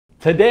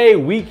Today,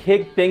 we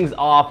kick things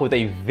off with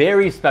a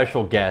very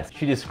special guest.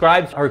 She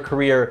describes her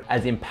career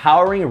as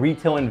empowering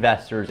retail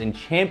investors and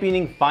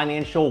championing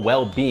financial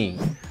well-being.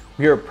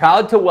 We are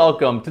proud to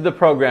welcome to the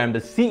program the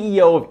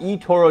CEO of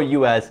eToro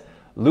US,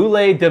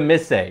 Lule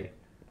Demmissie.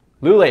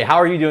 Lule, how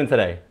are you doing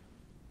today?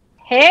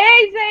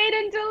 Hey, Zaid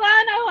and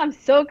Delano. I'm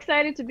so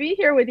excited to be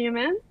here with you,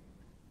 man.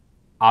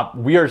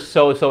 We are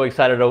so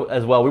excited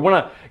as well. We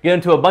want to get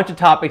into a bunch of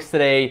topics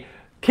today.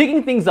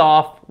 Kicking things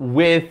off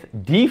with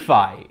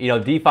DeFi. You know,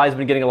 DeFi has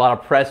been getting a lot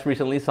of press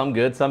recently, some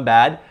good, some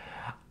bad.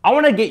 I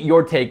want to get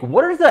your take.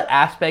 What are the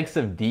aspects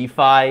of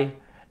DeFi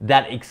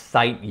that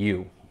excite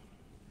you?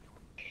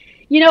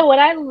 You know, what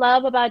I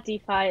love about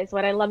DeFi is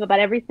what I love about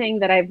everything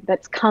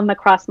that's come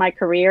across my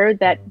career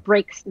that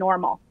breaks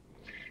normal,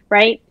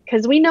 right?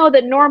 Because we know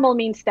that normal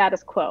means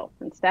status quo,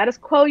 and status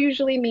quo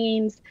usually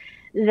means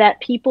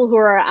that people who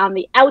are on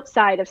the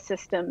outside of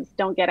systems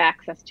don't get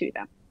access to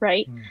them.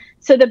 Right?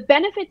 So the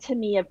benefit to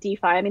me of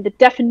DeFi, I mean, the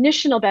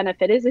definitional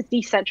benefit is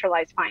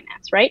decentralized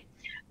finance, right?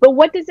 But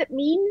what does it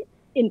mean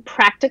in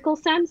practical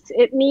sense?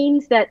 It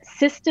means that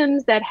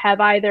systems that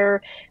have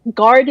either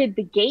guarded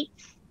the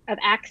gates of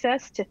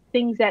access to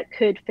things that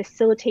could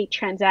facilitate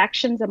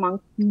transactions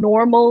among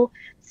normal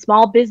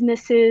small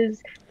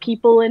businesses,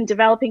 people in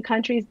developing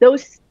countries,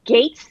 those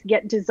gates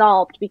get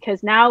dissolved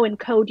because now in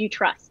code you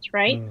trust,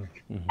 right?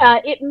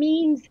 It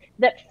means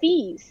that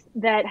fees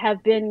that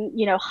have been,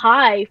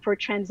 high for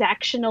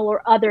transactional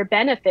or other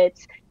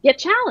benefits get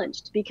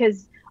challenged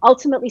because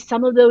ultimately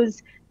some of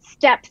those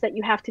steps that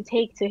you have to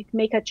take to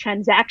make a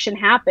transaction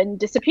happen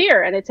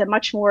disappear, and it's a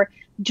much more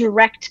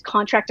direct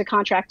contract to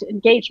contract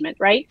engagement,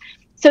 right?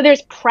 So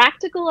there's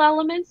practical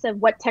elements of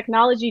what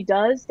technology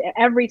does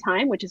every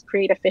time, which is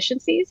create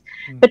efficiencies.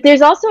 But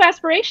there's also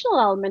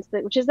aspirational elements,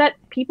 which is that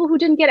people who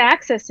didn't get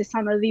access to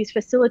some of these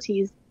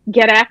facilities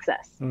get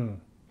access.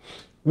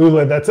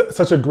 Lule, that's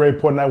such a great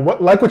point. And I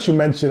like what you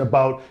mentioned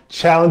about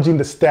challenging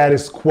the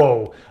status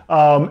quo.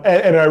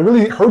 And I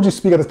really heard you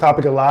speak on this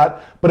topic a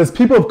lot, but as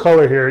people of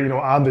color here,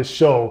 on this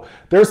show,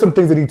 there are some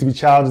things that need to be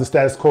challenged in the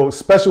status quo,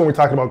 especially when we're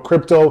talking about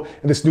crypto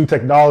and this new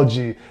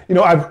technology.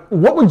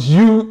 What would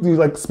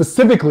you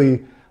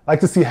specifically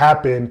like to see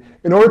happen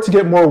in order to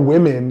get more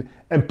women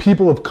and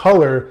people of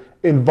color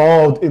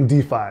involved in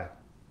DeFi?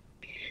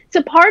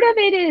 So part of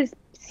it is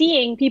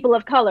seeing people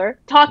of color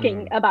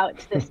talking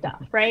about this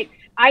stuff, right?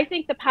 I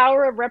think the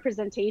power of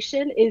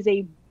representation is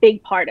a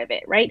big part of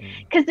it, right?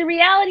 Because the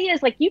reality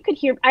is,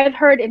 I've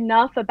heard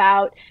enough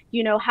about,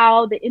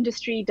 how the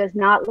industry does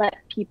not let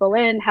people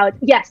in,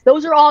 yes,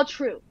 those are all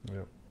true.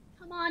 Yep.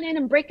 Come on in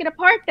and break it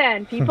apart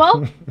then,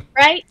 people,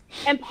 right?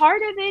 And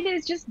part of it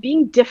is just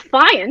being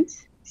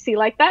defiant. See,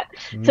 like that?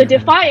 So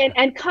defiant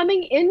and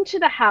coming into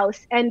the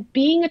house and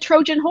being a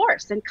Trojan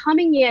horse and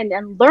coming in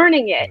and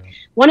learning it.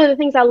 One of the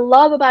things I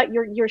love about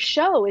your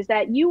show is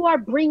that you are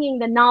bringing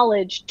the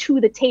knowledge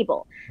to the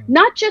table,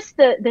 not just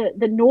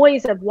the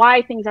noise of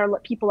why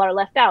people are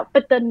left out,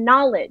 but the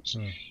knowledge.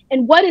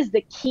 And what is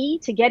the key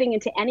to getting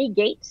into any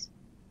gate?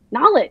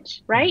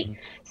 Knowledge, right?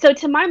 So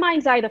to my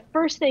mind's eye, the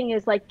first thing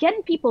is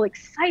getting people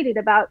excited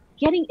about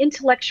getting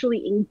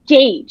intellectually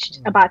engaged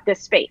about this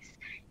space.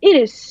 It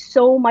is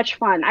so much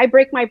fun. I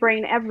break my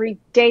brain every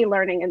day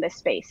learning in this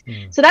space.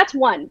 So that's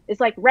one, is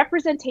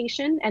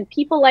representation and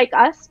people like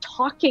us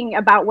talking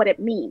about what it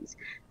means.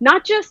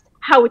 Not just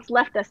how it's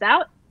left us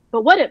out,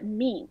 but what it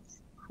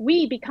means.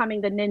 We becoming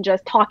the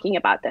ninjas talking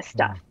about this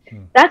stuff.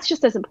 That's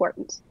just as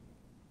important.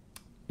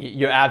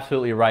 You're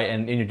absolutely right.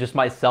 And just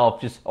myself,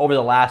 just over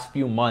the last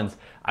few months,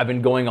 I've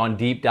been going on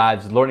deep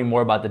dives, learning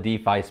more about the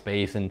DeFi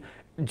space, and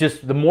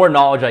just the more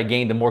knowledge I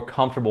gain, the more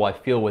comfortable I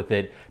feel with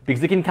it,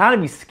 because it can kind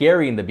of be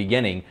scary in the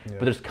beginning,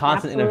 but there's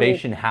constant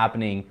innovation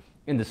happening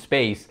in the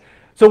space.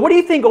 So what do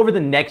you think over the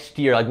next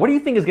year, what do you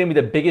think is going to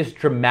be the biggest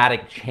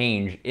dramatic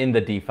change in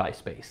the DeFi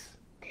space?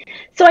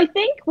 So I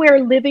think we're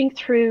living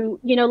through,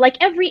 like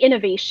every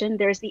innovation,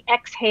 there's the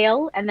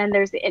exhale and then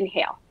there's the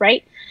inhale,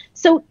 right?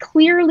 So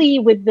clearly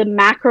with the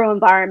macro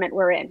environment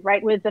we're in,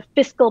 right, with the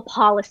fiscal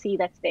policy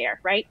that's there,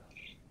 right?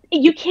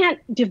 You can't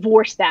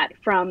divorce that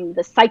from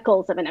the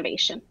cycles of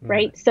innovation,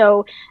 right?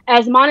 So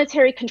as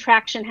monetary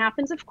contraction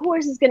happens, of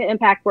course, it's going to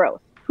impact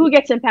growth. Who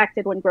gets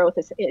impacted when growth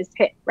is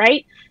hit,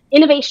 right?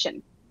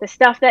 Innovation, the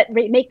stuff that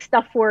makes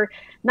stuff for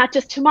not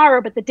just tomorrow,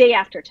 but the day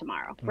after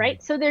tomorrow,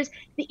 right? So there's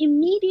the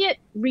immediate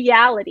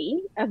reality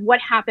of what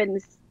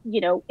happens,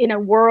 in a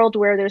world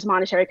where there's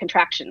monetary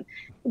contraction.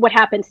 What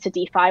happens to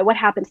DeFi? What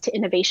happens to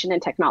innovation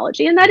and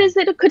technology? And that is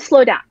that it could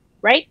slow down,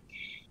 right?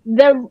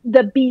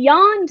 The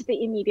beyond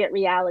the immediate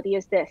reality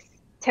is this: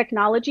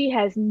 technology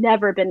has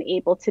never been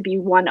able to be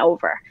won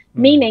over,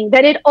 meaning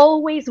that it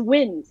always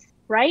wins,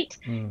 right?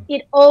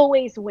 It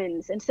always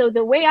wins. And so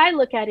the way I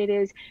look at it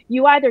is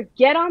you either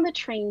get on the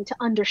train to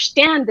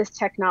understand this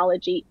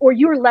technology or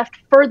you're left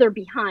further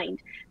behind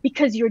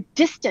because your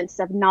distance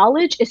of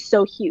knowledge is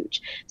so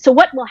huge. So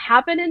what will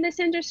happen in this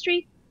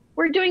industry?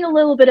 we're doing a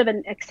little bit of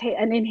an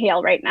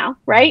inhale right now,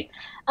 right?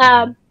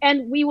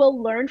 And we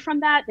will learn from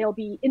that. There'll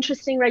be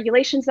interesting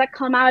regulations that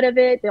come out of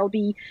it. There'll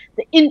be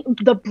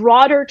the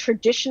broader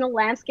traditional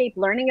landscape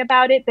learning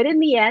about it. But in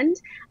the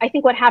end, I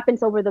think what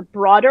happens over the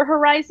broader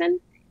horizon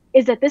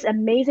is that this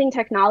amazing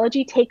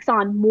technology takes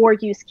on more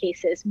use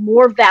cases,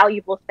 more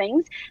valuable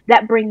things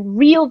that bring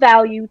real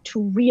value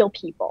to real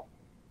people.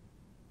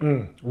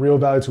 Real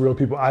value to real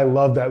people. I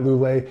love that,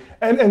 Lule.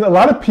 And a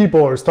lot of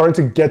people are starting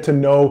to get to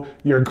know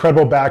your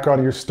incredible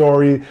background, your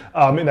story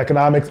in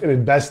economics and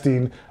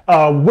investing,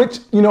 which,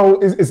 you know,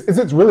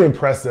 is really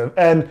impressive.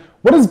 And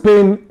what has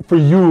been for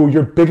you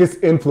your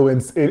biggest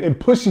influence in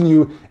pushing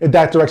you in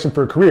that direction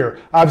for a career?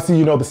 Obviously,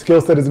 you know, the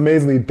skill set is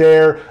amazingly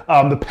there,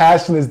 the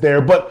passion is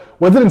there, but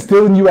was it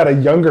instilled in you at a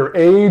younger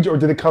age, or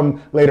did it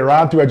come later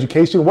on through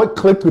education? What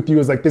clicked with you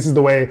as like, this is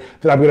the way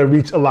that I'm going to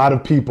reach a lot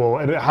of people?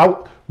 And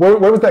where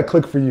was that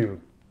click for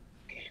you?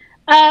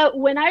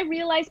 When I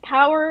realized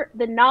power,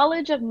 the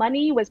knowledge of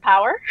money was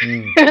power.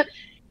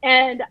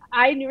 And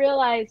I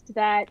realized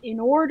that in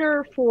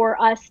order for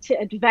us to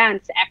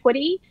advance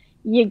equity,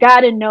 you got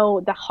to know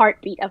the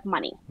heartbeat of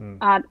money.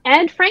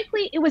 And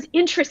frankly, it was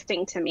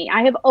interesting to me.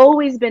 I have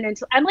always been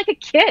I'm like a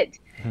kid.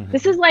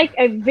 This is like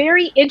a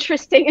very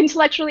interesting,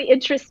 intellectually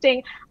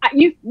interesting.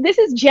 This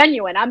is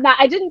genuine.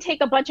 I didn't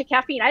take a bunch of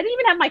caffeine. I didn't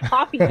even have my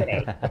coffee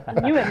today.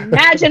 Can you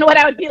imagine what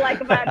I would be like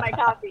if I had my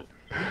coffee?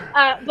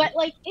 But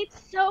like, it's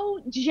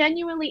so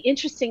genuinely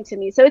interesting to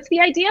me. So it's the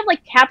idea of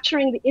like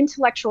capturing the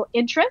intellectual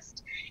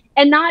interest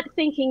and not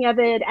thinking of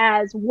it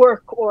as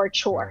work or a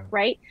chore,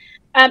 right?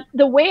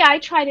 The way I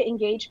try to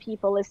engage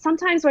people is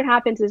sometimes what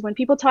happens is when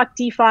people talk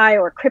DeFi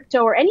or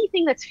crypto or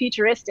anything that's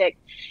futuristic,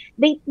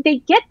 they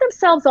get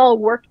themselves all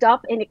worked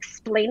up in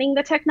explaining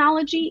the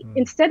technology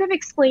instead of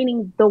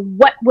explaining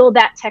what will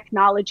that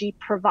technology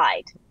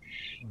provide.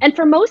 And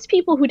for most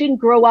people who didn't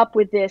grow up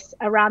with this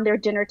around their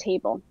dinner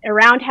table,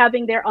 around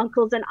having their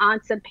uncles and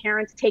aunts and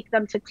parents take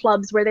them to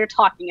clubs where they're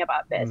talking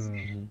about this,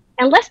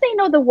 unless they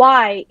know the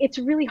why, it's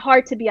really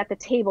hard to be at the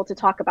table to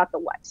talk about the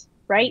what,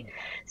 right?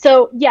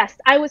 So yes,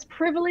 I was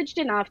privileged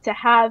enough to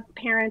have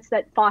parents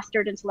that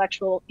fostered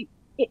intellectual,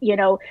 you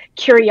know,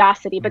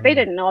 curiosity, but they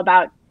didn't know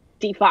about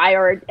DeFi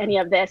or any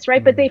of this,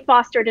 right? But they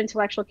fostered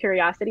intellectual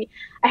curiosity.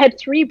 I had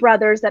 3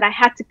 brothers that I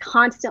had to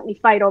constantly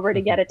fight over to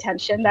get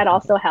attention. That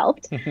also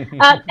helped. And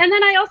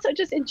then I also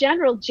just in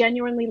general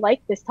genuinely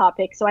liked this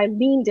topic. So I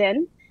leaned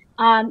in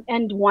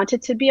and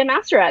wanted to be a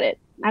master at it.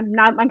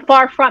 I'm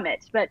far from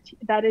it, but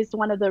that is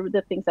one of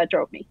the things that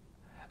drove me.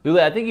 Lule,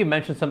 I think you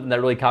mentioned something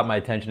that really caught my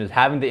attention, is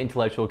having the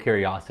intellectual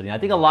curiosity. And I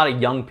think a lot of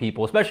young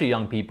people, especially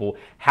young people,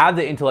 have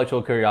the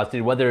intellectual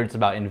curiosity, whether it's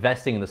about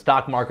investing in the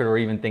stock market or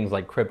even things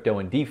like crypto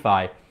and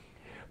DeFi.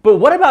 But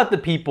what about the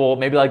people,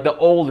 maybe like the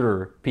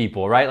older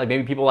people, right? Like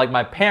maybe people like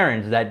my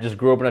parents that just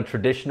grew up in a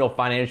traditional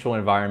financial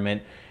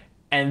environment,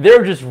 and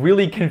they're just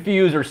really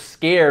confused or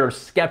scared or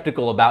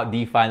skeptical about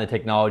DeFi and the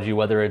technology,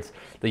 whether it's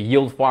the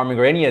yield farming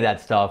or any of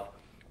that stuff.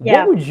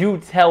 Yeah. What would you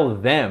tell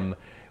them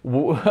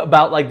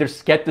about like their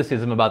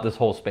skepticism about this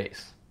whole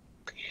space?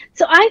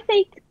 So I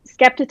think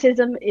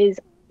skepticism is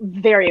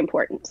very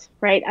important,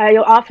 right? I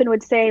often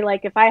would say,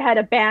 like, if I had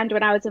a band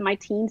when I was in my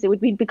teens, it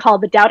would be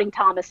called the Doubting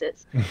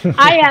Thomases.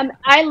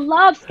 I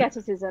love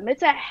skepticism.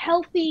 It's a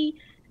healthy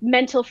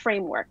mental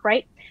framework,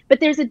 right? But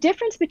there's a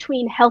difference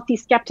between healthy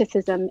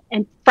skepticism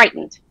and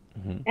frightened.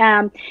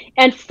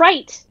 And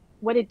fright,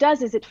 what it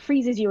does is it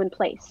freezes you in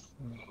place.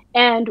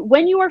 And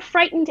when you are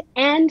frightened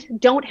and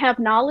don't have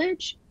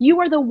knowledge, you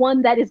are the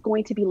one that is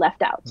going to be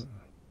left out,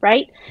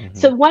 right?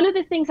 So one of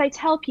the things I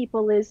tell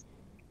people is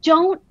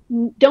don't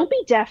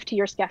be deaf to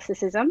your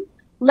skepticism.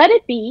 Let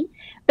it be,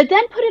 but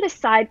then put it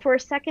aside for a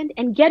second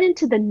and get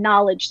into the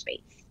knowledge space,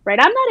 right?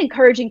 I'm not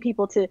encouraging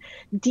people to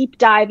deep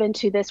dive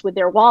into this with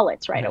their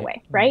wallets right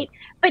away, right?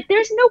 But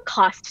there's no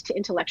cost to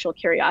intellectual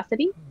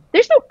curiosity.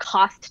 There's no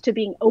cost to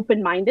being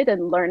open-minded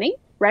and learning,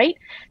 right?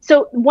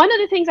 So one of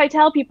the things I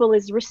tell people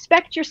is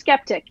respect your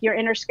skeptic, your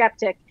inner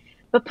skeptic,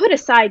 but put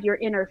aside your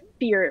inner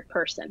fear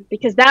person,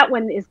 because that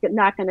one is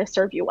not going to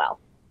serve you well.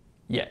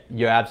 Yeah,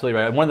 you're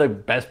absolutely right. One of the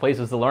best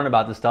places to learn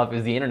about this stuff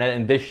is the internet,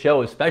 and this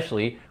show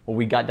especially, where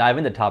we dive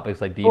into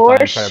topics like DeFi and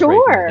try to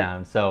break things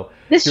down. So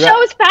this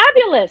show is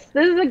fabulous.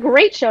 This is a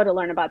great show to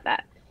learn about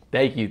that.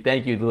 Thank you,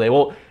 Lule.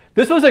 Well,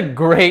 this was a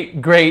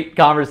great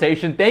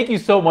conversation. Thank you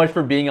so much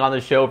for being on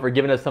the show, for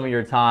giving us some of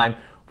your time.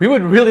 We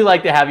would really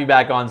like to have you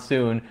back on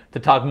soon to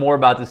talk more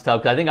about this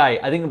stuff, because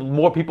I think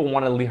more people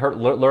want to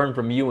learn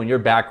from you and your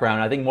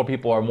background. I think more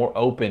people are more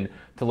open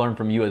to learn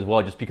from you as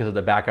well, just because of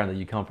the background that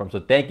you come from.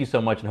 So thank you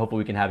so much, and hopefully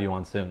we can have you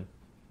on soon.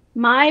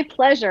 My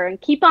pleasure, and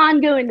keep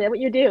on doing what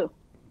you do.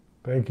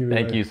 Thank you.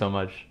 Thank you so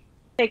much.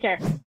 Take care.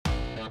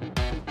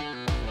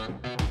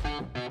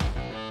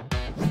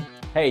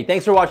 Hey,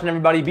 thanks for watching,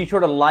 everybody. Be sure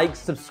to like,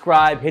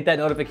 subscribe, hit that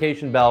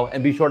notification bell,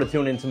 and be sure to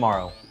tune in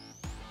tomorrow.